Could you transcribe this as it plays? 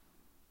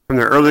From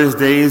the earliest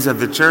days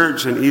of the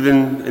church and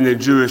even in the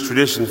Jewish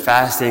tradition,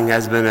 fasting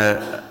has been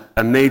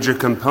a major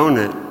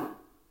component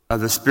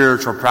of the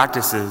spiritual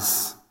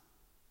practices.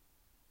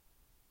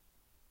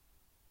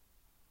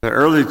 The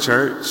early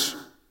church,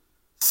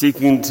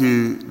 seeking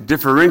to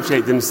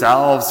differentiate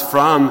themselves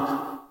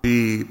from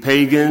the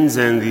pagans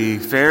and the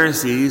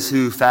Pharisees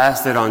who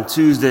fasted on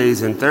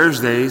Tuesdays and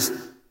Thursdays,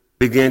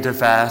 began to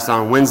fast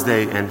on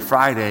Wednesday and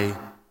Friday.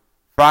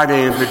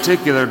 Friday in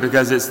particular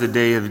because it's the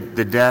day of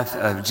the death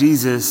of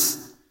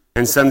Jesus,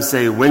 and some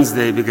say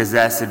Wednesday because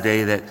that's the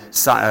day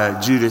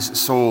that Judas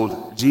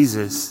sold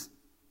Jesus.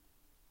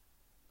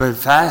 But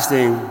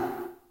fasting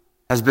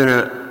has been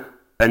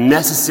a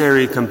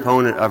necessary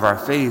component of our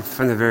faith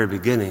from the very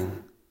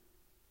beginning.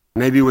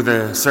 Maybe with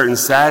a certain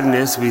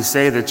sadness, we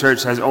say the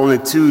church has only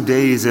 2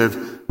 days of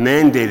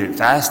mandated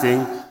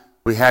fasting.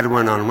 We had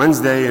one on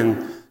Wednesday,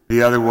 and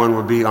the other one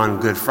will be on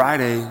Good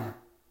Friday.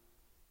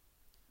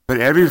 But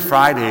every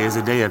Friday is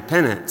a day of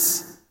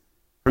penance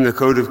from the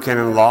Code of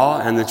Canon Law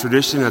and the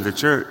tradition of the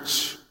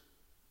church.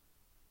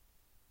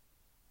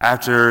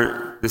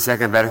 After the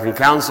Second Vatican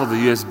Council, the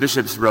U.S.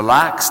 bishops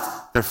relaxed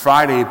the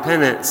Friday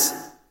penance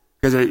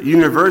because it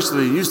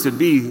universally used to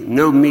be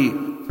no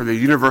meat for the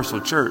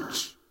universal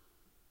church.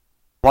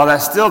 While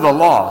that's still the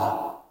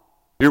law,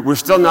 we're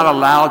still not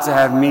allowed to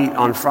have meat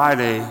on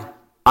Friday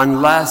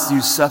unless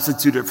you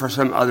substitute it for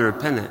some other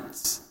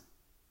penance.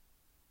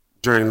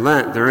 During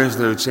Lent, there is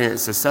no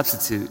chance to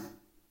substitute,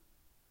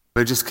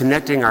 but just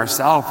connecting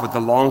ourselves with the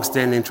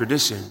long-standing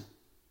tradition.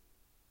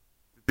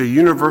 The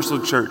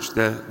universal church,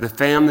 the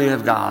family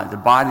of God, the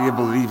body of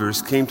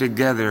believers came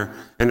together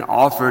and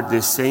offered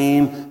the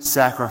same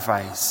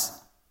sacrifice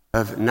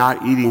of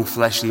not eating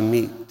fleshy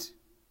meat.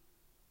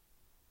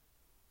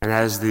 And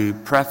as the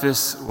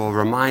preface will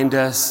remind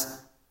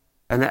us,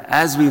 and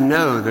as we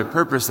know the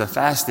purpose of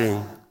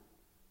fasting,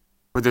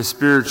 what the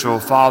spiritual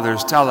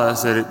fathers tell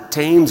us, that it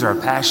tames our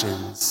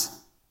passions,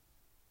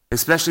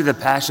 especially the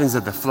passions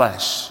of the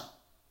flesh.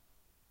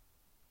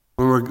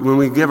 When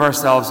we give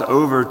ourselves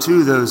over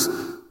to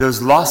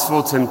those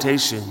lustful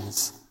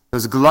temptations,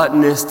 those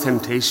gluttonous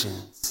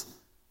temptations,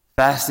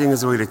 fasting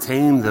is a way to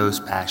tame those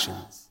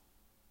passions.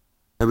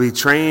 That we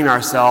train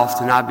ourselves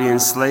to not be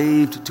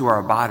enslaved to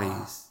our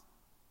bodies.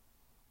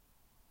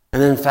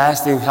 And then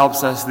fasting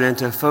helps us then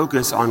to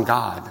focus on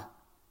God.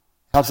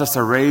 Helps us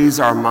to raise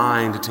our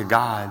mind to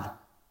God,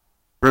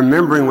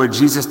 remembering what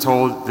Jesus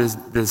told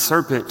the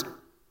serpent,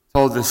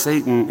 told the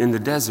Satan in the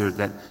desert,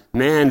 that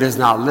man does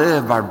not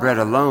live by bread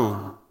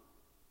alone.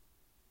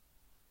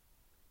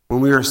 When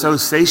we are so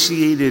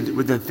satiated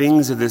with the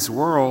things of this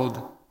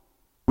world,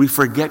 we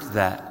forget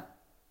that.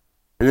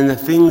 And then the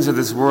things of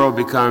this world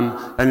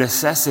become a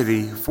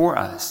necessity for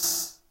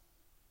us.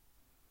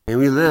 And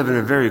we live in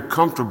a very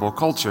comfortable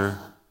culture.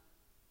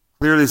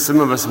 Clearly, some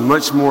of us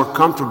much more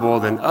comfortable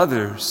than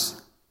others.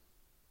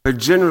 But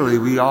generally,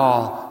 we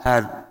all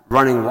had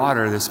running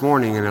water this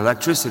morning and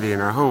electricity in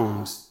our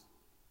homes.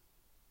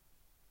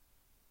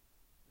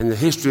 In the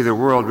history of the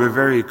world, we're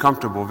very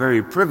comfortable,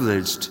 very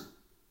privileged.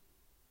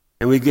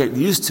 And we get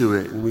used to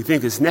it, and we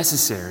think it's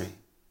necessary.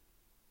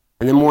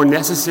 And the more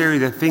necessary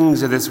the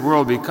things of this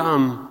world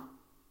become,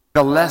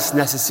 the less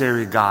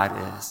necessary God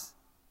is.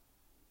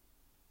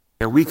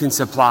 That we can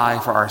supply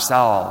for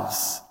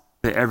ourselves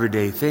the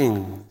everyday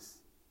things.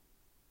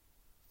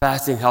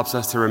 Fasting helps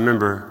us to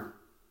remember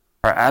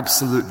our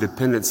absolute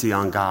dependency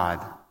on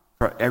God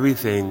for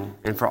everything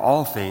and for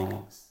all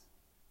things.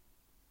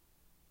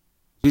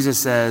 Jesus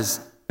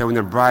says that when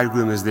the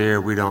bridegroom is there,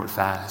 we don't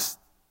fast.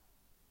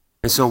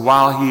 And so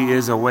while he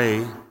is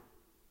away,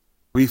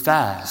 we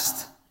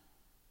fast.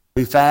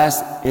 We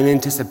fast in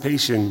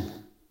anticipation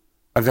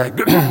of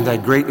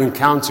that great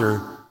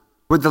encounter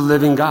with the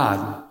living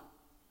God.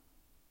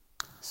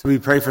 So we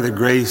pray for the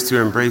grace to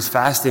embrace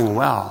fasting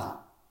well,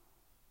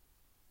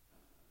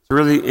 to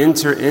really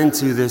enter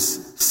into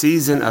this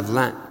season of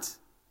Lent,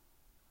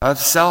 of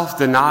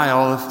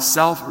self-denial, of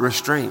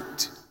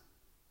self-restraint,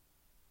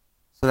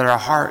 so that our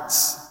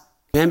hearts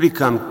can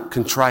become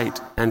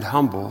contrite and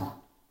humble,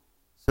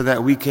 so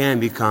that we can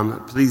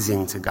become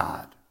pleasing to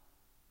God.